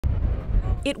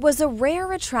It was a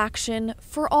rare attraction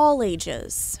for all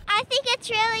ages. I think it's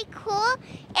really cool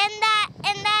and that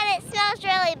it smells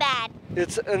really bad.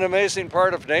 It's an amazing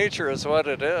part of nature is what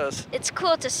it is. It's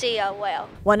cool to see a whale.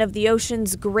 One of the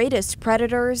ocean's greatest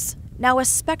predators, now a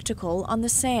spectacle on the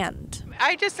sand.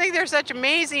 I just think there's such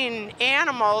amazing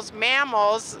animals,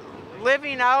 mammals,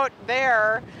 living out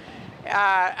there.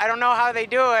 I don't know how they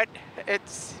do it.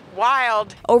 It's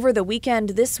wild. Over the weekend,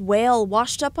 this whale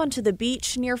washed up onto the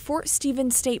beach near Fort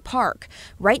Stevens State Park,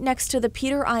 right next to the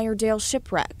Peter Iredale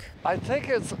Shipwreck. I think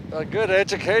it's a good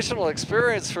educational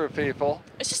experience for people.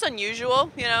 It's just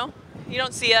unusual, you know. You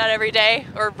don't see that every day,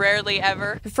 or rarely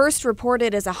ever. First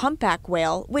reported as a humpback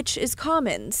whale, which is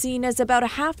common, seen as about a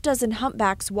half dozen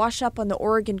humpbacks wash up on the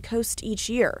Oregon coast each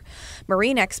year.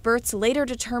 Marine experts later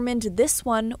determined this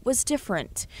one was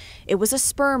different. It was a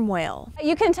sperm whale.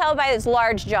 You can tell by its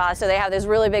large jaw, so they have this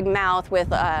really big mouth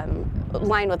with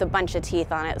lined with a bunch of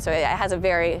teeth on it, so it has a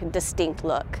very distinct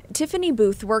look. Tiffany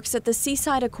Booth works at the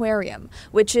Seaside Aquarium,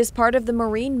 which is part of the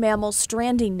Marine Mammal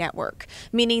Stranding Network,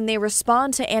 meaning they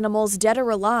respond to animals dead or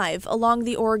alive along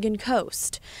the Oregon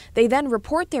coast. They then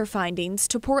report their findings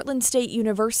to Portland State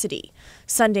University.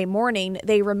 Sunday morning,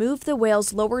 they remove the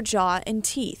whale's lower jaw and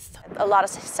teeth. A lot of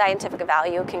scientific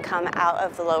value can come out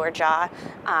of the lower jaw,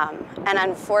 and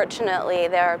unfortunately,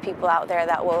 there are people out there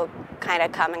that will kind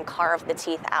of come and carve the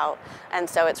teeth out. And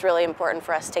so it's really important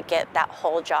for us to get that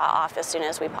whole jaw off as soon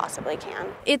as we possibly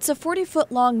can. It's a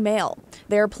 40-foot-long male.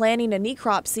 They're planning a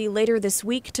necropsy later this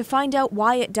week to find out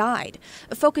why it died,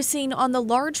 focusing on the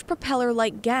large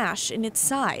propeller-like gash in its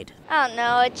side. I don't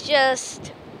know, it's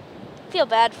just feel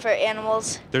bad for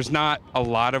animals. There's not a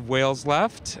lot of whales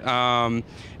left, and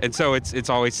so it's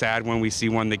always sad when we see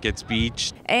one that gets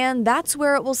beached. And that's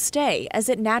where it will stay as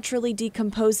it naturally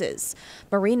decomposes.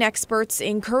 Marine experts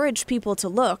encourage people to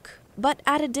look, but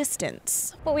at a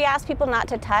distance. But we ask people not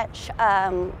to touch.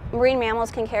 Marine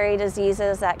mammals can carry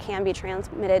diseases that can be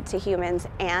transmitted to humans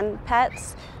and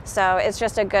pets. So it's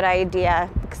just a good idea,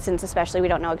 since especially we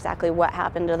don't know exactly what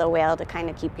happened to the whale, to kind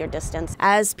of keep your distance.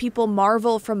 As people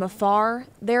marvel from afar,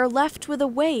 they're left with a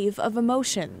wave of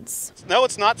emotions. No,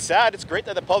 it's not sad. It's great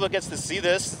that the public gets to see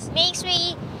this. Makes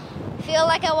me feel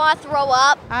like I want to throw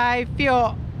up. I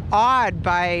feel awed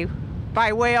by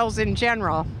whales in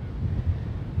general.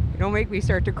 Don't make me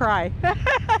start to cry.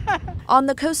 On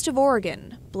the coast of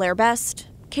Oregon, Blair Best,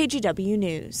 KGW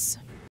News.